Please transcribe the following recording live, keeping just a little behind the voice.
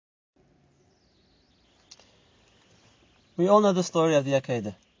We all know the story of the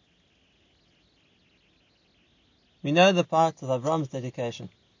Akedah. We know the part of Avram's dedication,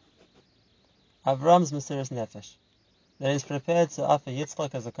 Avram's Mesiras Nefesh, that he's prepared to offer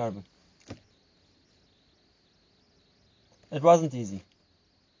Yitzchak as a korban. It wasn't easy.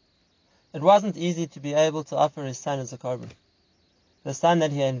 It wasn't easy to be able to offer his son as a korban, the son that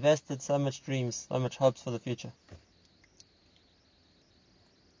he had invested so much dreams, so much hopes for the future.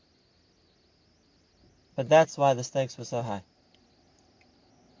 But that's why the stakes were so high.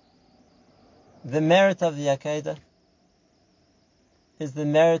 The merit of the Akedah is the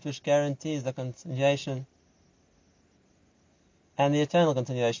merit which guarantees the continuation and the eternal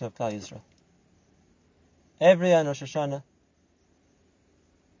continuation of Klal Yisrael. Every year on Rosh Hashanah,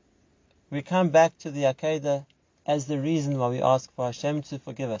 we come back to the Akedah as the reason why we ask for Hashem to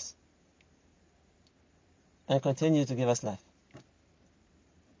forgive us and continue to give us life.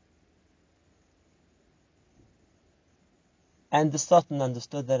 And the Satan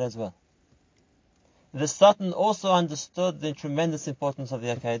understood that as well. The Satan also understood the tremendous importance of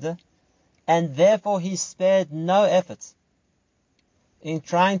the Akedah, and therefore he spared no efforts in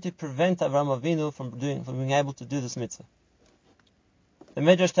trying to prevent Avraham Avinu from being able to do this mitzvah. The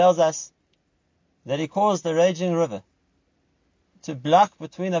Midrash tells us that he caused the raging river to block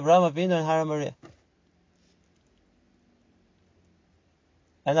between Avraham Avinu and Har Moriah.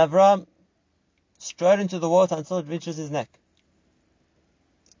 And Avraham strode into the water until it reaches his neck.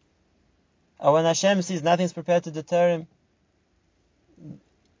 And when Hashem sees nothing's prepared to deter him,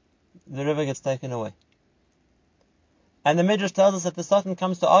 the river gets taken away. And the Midrash tells us that the Satan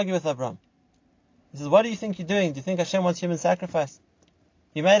comes to argue with Avraham. He says, what do you think you're doing? Do you think Hashem wants human sacrifice?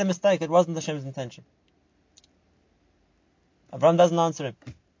 You made a mistake. It wasn't Hashem's intention. Avraham doesn't answer him.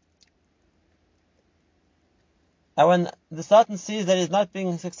 And when the Satan sees that he's not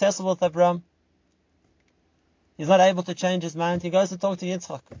being successful with Avraham, he's not able to change his mind, he goes to talk to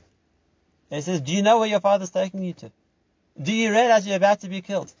Yitzchak. And he says, do you know where your father's taking you to? Do you realize you're about to be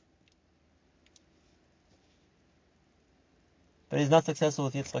killed? But he's not successful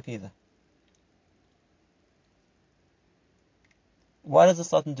with Yitzchak either. What does the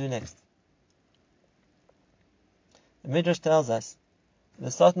Satan do next? The Midrash tells us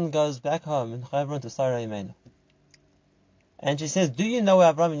the Satan goes back home in Hebron to Sarah Imenu. And she says, do you know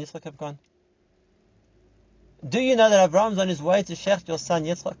where Avraham and Yitzchak have gone? Do you know that Avraham is on his way to shecht your son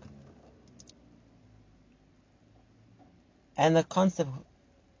Yitzchak? And the concept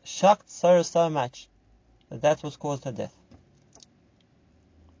shocked Sarah so much that that's what caused her death.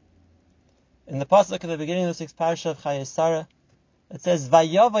 In the pasuk at the beginning of the 6th parasha of Chayei Sarah, it says,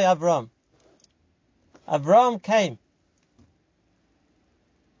 Vayavai Avram. Avram came.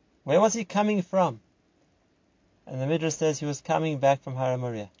 Where was he coming from? And the Midrash says he was coming back from Har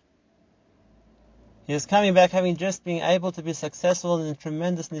Moriah. He was coming back having just been able to be successful in the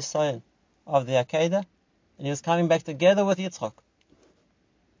tremendous nisayon of the Akedah, and he was coming back together with Yitzchak.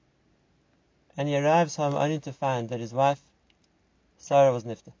 And he arrives home only to find that his wife, Sarah, was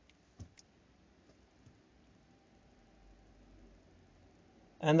nifta.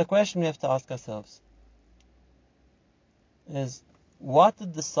 And the question we have to ask ourselves is, what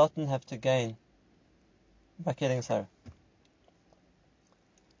did the Satan have to gain by killing Sarah?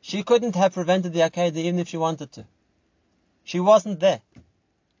 She couldn't have prevented the Akedah even if she wanted to. She wasn't there.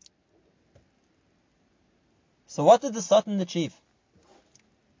 So what did the Satan achieve?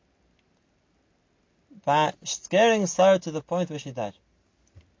 By scaring Sarah to the point where she died.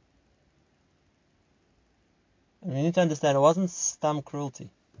 And we need to understand, it wasn't stam cruelty.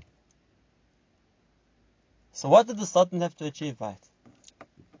 So what did the Satan have to achieve by it?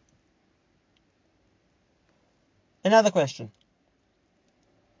 Another question.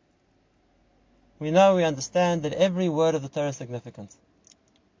 We understand that every word of the Torah is significant.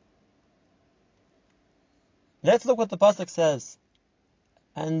 Let's look what the pasuk says.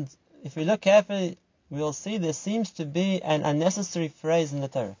 And if we look carefully, we'll see there seems to be an unnecessary phrase in the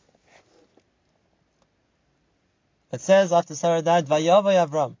Torah. It says after Sarah died, Vayavai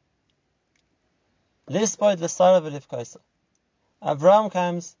Avram. Lispoid v'Sarah v'Rivkosa. Avram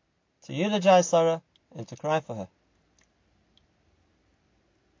comes to eulogize Sarah and to cry for her.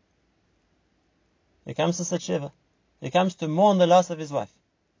 He comes to Sat He comes to mourn the loss of his wife.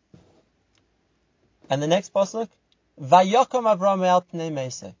 And the next pasuk, Vayokom Avram el pnei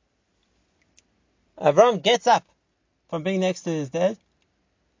meisei. Avram gets up from being next to his dead,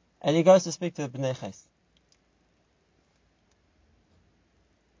 and he goes to speak to the Bnei Ches.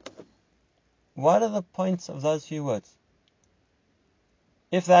 What are the points of those few words?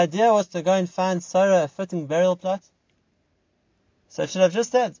 If the idea was to go and find Sarah a fitting burial plot, so it should have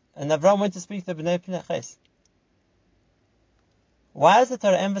just said, and Avram went to speak to the Bnei Ches. Why does the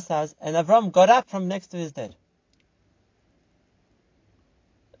Torah emphasize, and Avram got up from next to his dead?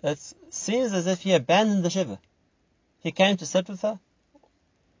 It seems as if he abandoned the Shiva. He came to sit with her,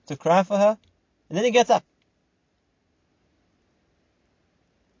 to cry for her, and then he gets up.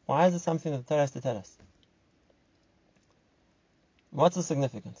 Why is it something that the Torah has to tell us? What's the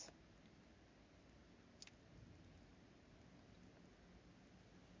significance?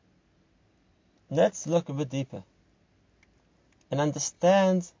 Let's look a bit deeper and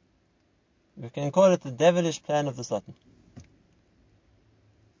understand, we can call it the devilish plan of the Satan.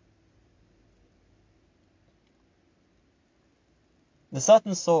 The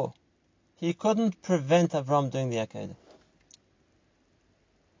Satan saw he couldn't prevent Avram doing the Akedah.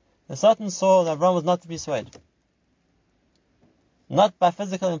 The Satan saw that Avram was not to be swayed. Not by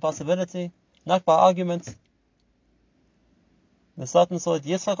physical impossibility, not by arguments. The Satan saw that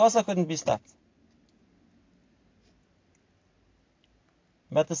Yitzchak also couldn't be stopped.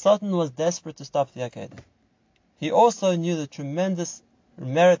 But the Satan was desperate to stop the Akedah. He also knew the tremendous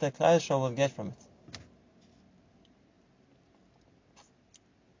merit that Klal Yisrael will get from it.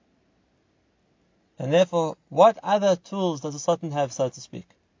 And therefore, what other tools does the Satan have, so to speak?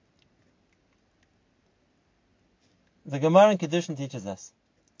 The Gemara in Kedushin teaches us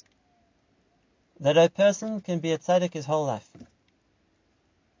that a person can be a tzaddik his whole life.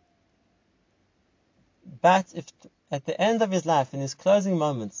 But if at the end of his life, in his closing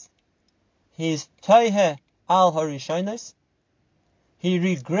moments, he is toihe al harishonos, he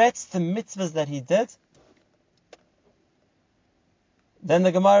regrets the mitzvahs that he did, then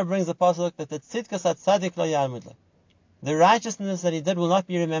the Gemara brings a pasuk that the tzidkas tzaddik lo ya'amud lo, the righteousness that he did will not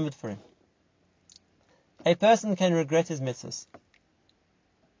be remembered for him. A person can regret his mitzvahs,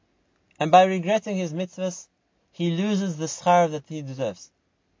 and by regretting his mitzvahs, he loses the schar that he deserves.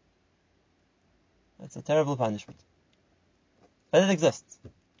 That's a terrible punishment, but it exists.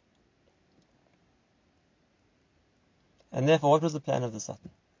 And therefore, what was the plan of the Satan?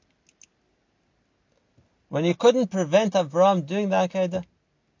 When he couldn't prevent Avram doing the Akedah,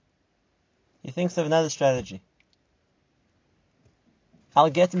 he thinks of another strategy. I'll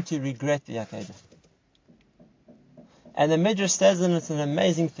get him to regret the Akedah. And the Midrash says, and it's an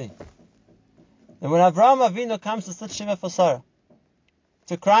amazing thing, that when Avraham Avinu comes to sit Shiva for Sarah,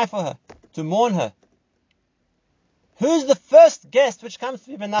 to cry for her, to mourn her, who's the first guest which comes to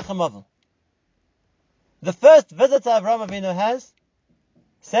be Menachem Avil? The first visitor Avraham Avinu has,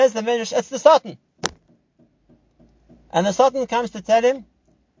 says the Midrash, it's the Satan. And the Satan comes to tell him,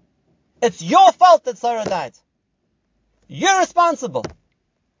 it's your fault that Sarah died. You're responsible.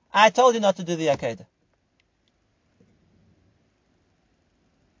 I told you not to do the Akedah.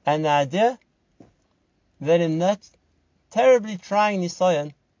 And the idea that in that terribly trying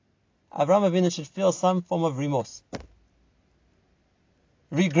Nisayan, Avraham Avinu should feel some form of remorse.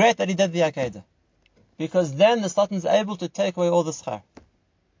 Regret that he did the Akedah. Because then the Satan is able to take away all the schar.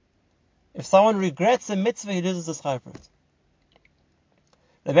 If someone regrets a mitzvah, he loses the schar for it.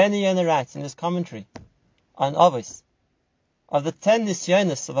 Rabbeinu Yonah writes in his commentary on Avos, of the 10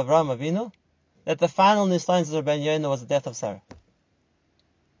 nisyonos of Avraham Avinu, that the final nisyonos of Rabbeinu Yonah was the death of Sarah.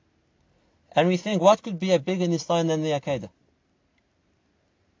 And we think, what could be a bigger nisyon than the Akedah?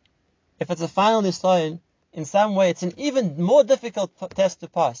 If it's a final nisyon, in some way it's an even more difficult test to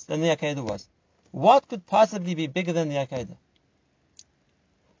pass than the Akedah was. What could possibly be bigger than the Akedah?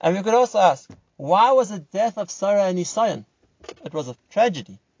 And we could also ask, why was the death of Sarah a nisyon? It was a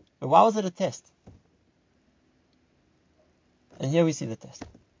tragedy, but why was it a test? And here we see the test.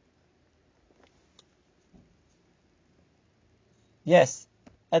 Yes,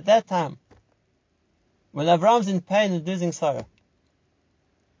 at that time, when Avram's in pain and losing Sarah,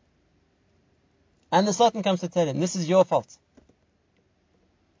 and the Satan comes to tell him, this is your fault.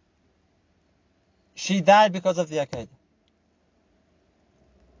 She died because of the Akedah.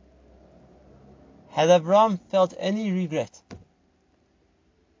 Had Avram felt any regret,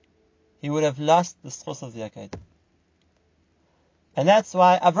 he would have lost the source of the Akedah. And that's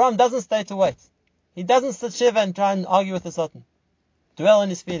why Avram doesn't stay to wait. He doesn't sit Shiva and try and argue with the Satan, dwell on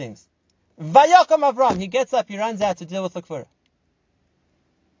his feelings. Vayakom Avram, he gets up, he runs out to deal with the Kfura.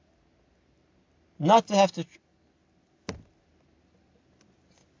 Not to have to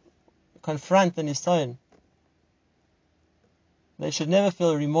confront the Nisayon. They should never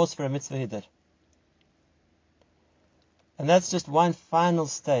feel remorse for a mitzvah he did. And that's just one final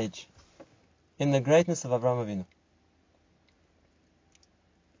stage in the greatness of Avraham Avinu.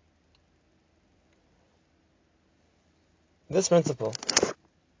 This principle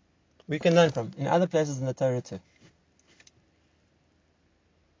we can learn from in other places in the Torah too.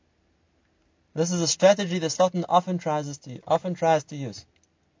 This is a strategy the Sultan often tries to use.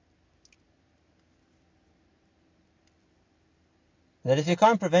 That if you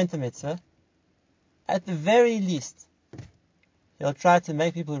can't prevent a mitzvah, at the very least, he'll try to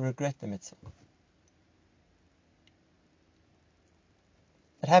make people regret the mitzvah.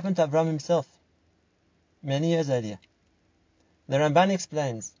 It happened to Avraham himself many years earlier. The Ramban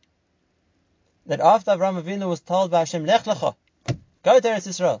explains that after Avraham Avinu was told by Hashem, Lech Lecha, go to Eretz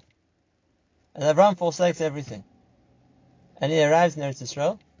Yisrael, and Avraham forsakes everything, and he arrives in Eretz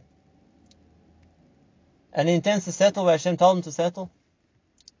Yisrael, and he intends to settle where Hashem told him to settle.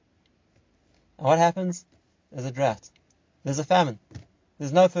 And what happens? There's a drought. There's a famine.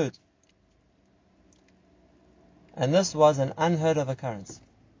 There's no food. And this was an unheard of occurrence.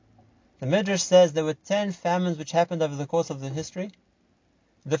 The Midrash says there were 10 famines which happened over the course of the history.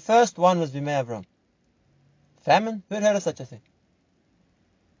 The first one was Bimei Avram. Famine? Who had heard of such a thing?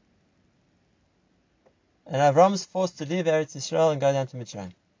 And Avram is forced to leave Eretz Yisrael and go down to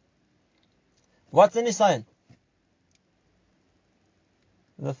Mitzrayim. What's the Nisayan?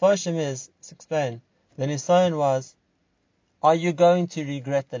 The Foshim is explain. The Nisayan was, are you going to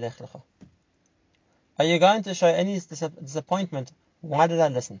regret the Lech Lecha? Are you going to show any disappointment? Why did I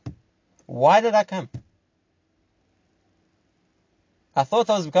listen? Why did I come? I thought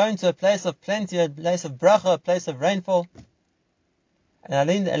I was going to a place of plenty, a place of bracha, a place of rainfall, and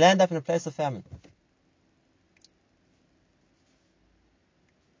I land up in a place of famine.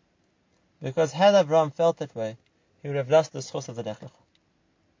 Because had Avraham felt that way, he would have lost the schus of the Lech Lecha.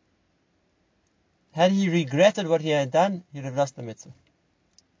 Had he regretted what he had done, he would have lost the mitzvah.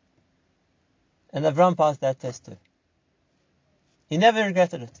 And Avraham passed that test too. He never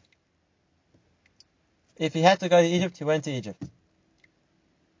regretted it. If he had to go to Egypt, he went to Egypt.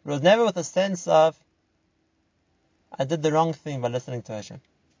 It was never with a sense of, I did the wrong thing by listening to Hashem.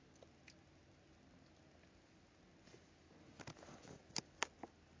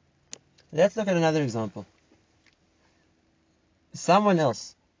 Let's look at another example. Someone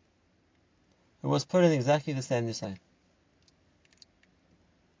else who was put in exactly the same Nisayan.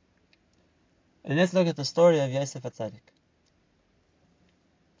 And let's look at the story of Yosef HaTzadik.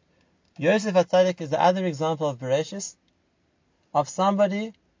 Yosef HaTzadik is the other example of Bereshis, of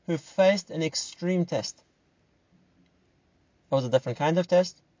somebody who faced an extreme test. It was a different kind of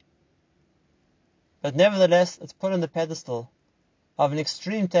test, but nevertheless, it's put on the pedestal of an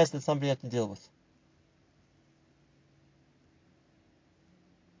extreme test that somebody had to deal with.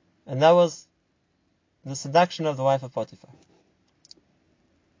 And that was the seduction of the wife of Potiphar.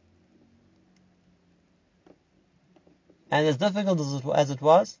 And as difficult as it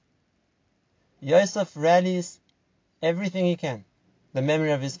was, Yosef rallies everything he can. The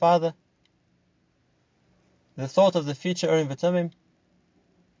memory of his father, the thought of the future Urim V'Tumim,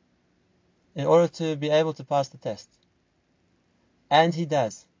 in order to be able to pass the test. And he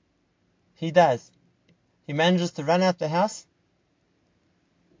does. He does. He manages to run out the house,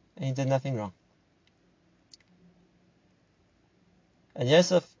 and he did nothing wrong. And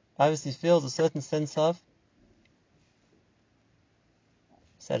Yosef obviously feels a certain sense of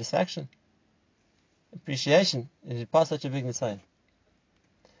satisfaction, appreciation, if you pass such a big Nisayan.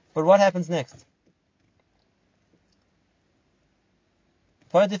 But what happens next?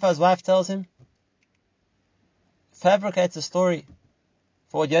 Potiphar's wife tells him, fabricates a story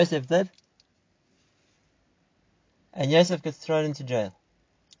for what Yosef did, and Yosef gets thrown into jail.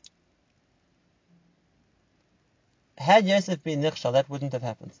 Had Yosef been Nichshal, that wouldn't have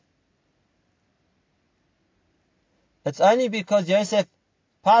happened. It's only because Yosef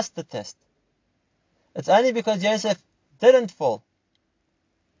passed the test. It's only because Yosef didn't fall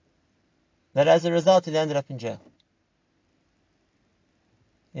that as a result he ended up in jail.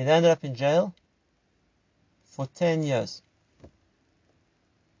 He ended up in jail for 10 years.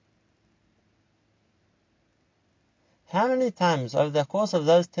 How many times over the course of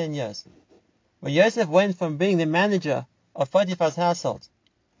those 10 years, where Yosef went from being the manager of Potiphar's household,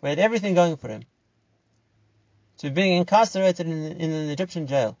 where he had everything going for him, to being incarcerated in an Egyptian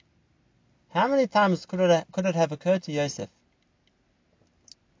jail, how many times could it have occurred to Yosef,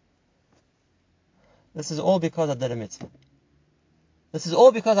 this is all because I did a mitzvah. This is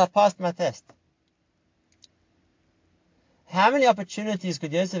all because I passed my test. How many opportunities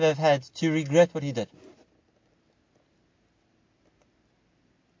could Yosef have had to regret what he did?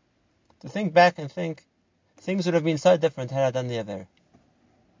 To think back and think, things would have been so different had I done the Avera.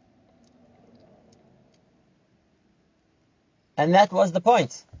 And that was the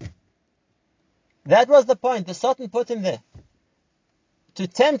point. That was the point. The Sultan put him there to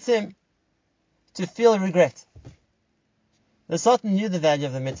tempt him to feel regret. The Sultan knew the value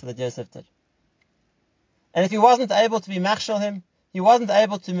of the mitzvah that Yosef did. And if he wasn't able to be machshel him, he wasn't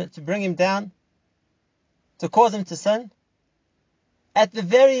able to bring him down, to cause him to sin, at the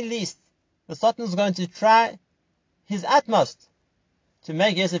very least, the Satan is going to try his utmost to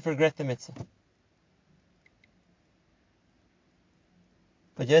make Yosef regret the mitzvah.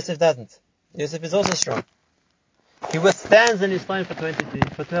 But Yosef doesn't. Yosef is also strong. He withstands in his phone for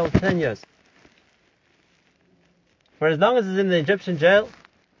 10 years. For as long as he's in the Egyptian jail,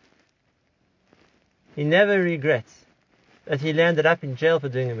 he never regrets that he landed up in jail for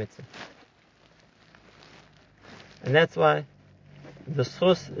doing a mitzvah. And that's why the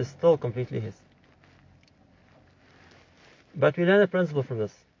source is still completely his. But we learn a principle from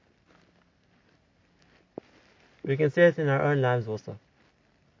this. We can see it in our own lives also.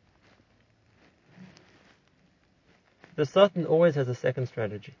 The Satan always has a second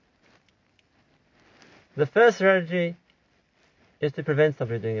strategy. The first strategy is to prevent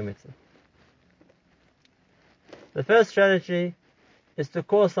somebody doing a mitzvah. The first strategy is to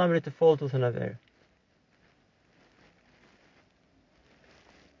cause somebody to fall to an avera.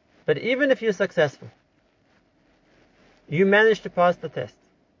 But even if you're successful, you manage to pass the test,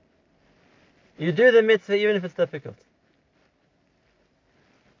 you do the mitzvah even if it's difficult,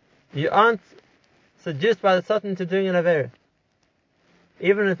 you aren't seduced by the Satan to doing an avera,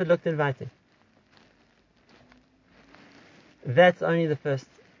 even if it looked inviting. That's only the first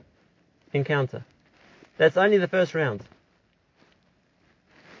encounter. That's only the first round.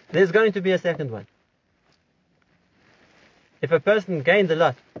 There's going to be a second one. If a person gained a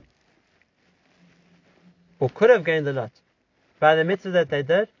lot, or could have gained a lot, by the mitzvah that they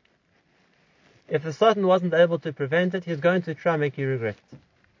did, if the Satan wasn't able to prevent it, he's going to try and make you regret it.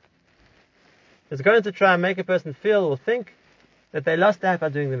 He's going to try and make a person feel or think that they lost out by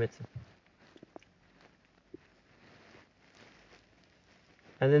doing the mitzvah.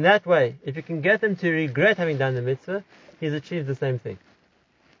 And in that way, if you can get them to regret having done the mitzvah, he's achieved the same thing.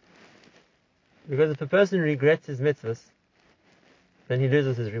 Because if a person regrets his mitzvahs, then he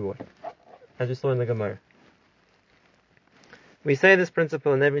loses his reward, as we saw in the Gemara. We say this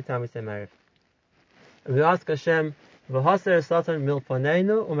principle and every time we say Mariv. And we ask Hashem, V'haser Satan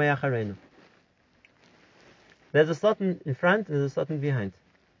milponeinu u'meyacharenu. There's a Satan in front and there's a Satan behind.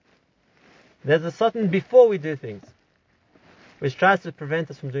 There's a Satan before we do things, which tries to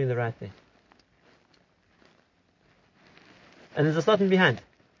prevent us from doing the right thing. And there's a Satan behind,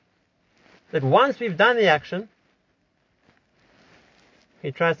 that once we've done the action,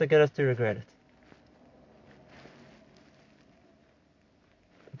 he tries to get us to regret it.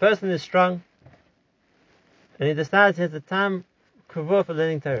 The person is strong, and he decides he has a time kavur for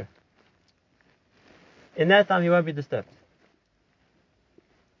learning Torah. In that time, he won't be disturbed.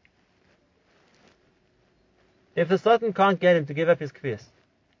 If the Satan can't get him to give up his kvias,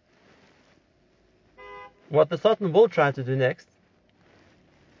 what the Satan will try to do next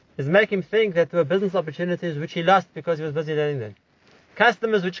is make him think that there were business opportunities which he lost because he was busy learning them.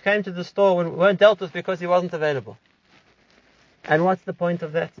 Customers which came to the store weren't dealt with because he wasn't available. And what's the point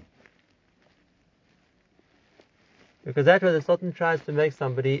of that? Because that's where the Satan tries to make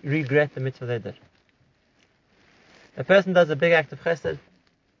somebody regret the mitzvah they did. A person does a big act of chesed.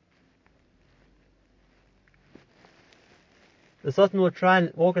 The Satan will try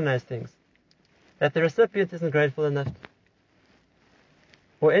and organize things that the recipient isn't grateful enough,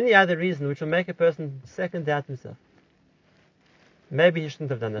 or any other reason which will make a person second doubt himself. Maybe he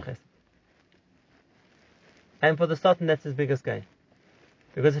shouldn't have done the chesed. And for the Satan, that's his biggest gain.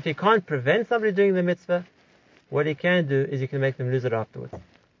 Because if he can't prevent somebody doing the mitzvah, what he can do is he can make them lose it afterwards.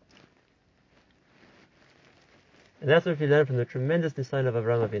 And that's what we learn from the tremendous nisayon of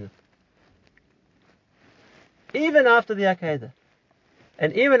Avraham Avinu. Even after the Akedah,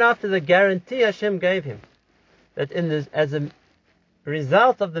 and even after the guarantee Hashem gave him, that as a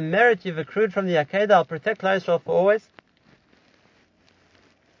result of the merit you've accrued from the Akedah, I'll protect Klal Yisrael for always,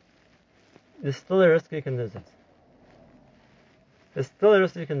 there's still a risk you can lose it. There's still a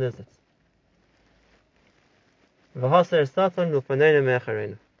risk you can lose it. V'haser Satan milponeinu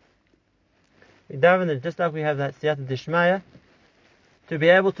u'meyacharenu. We daven just like we have that siyata dishmaya, to be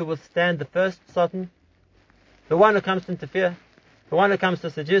able to withstand the first Satan, the one who comes to interfere, the one who comes to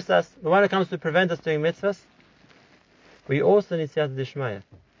seduce us, the one who comes to prevent us doing mitzvahs. We also need siyata dishmaya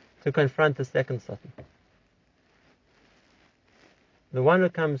to confront the second Satan, the one who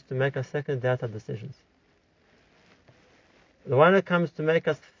comes to make us second doubt our decisions, the one who comes to make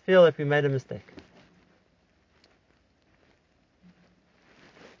us feel that we made a mistake.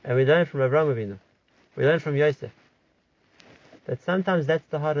 And we learn from Avraham Avinu, we learn from Yosef, that sometimes that's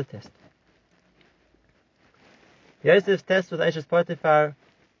the harder test. Yosef's test with Eshes Potiphar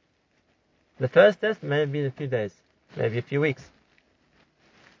The first test may have been a few days, maybe a few weeks.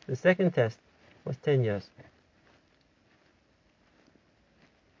 The second test was 10 years.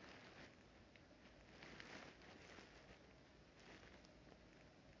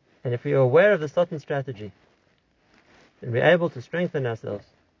 And if we are aware of the Satan strategy, then we're able to strengthen ourselves,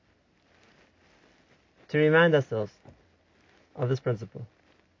 to remind ourselves of this principle.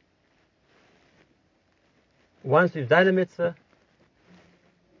 Once we've done a mitzvah,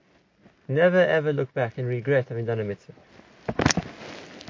 never ever look back and regret having done a mitzvah.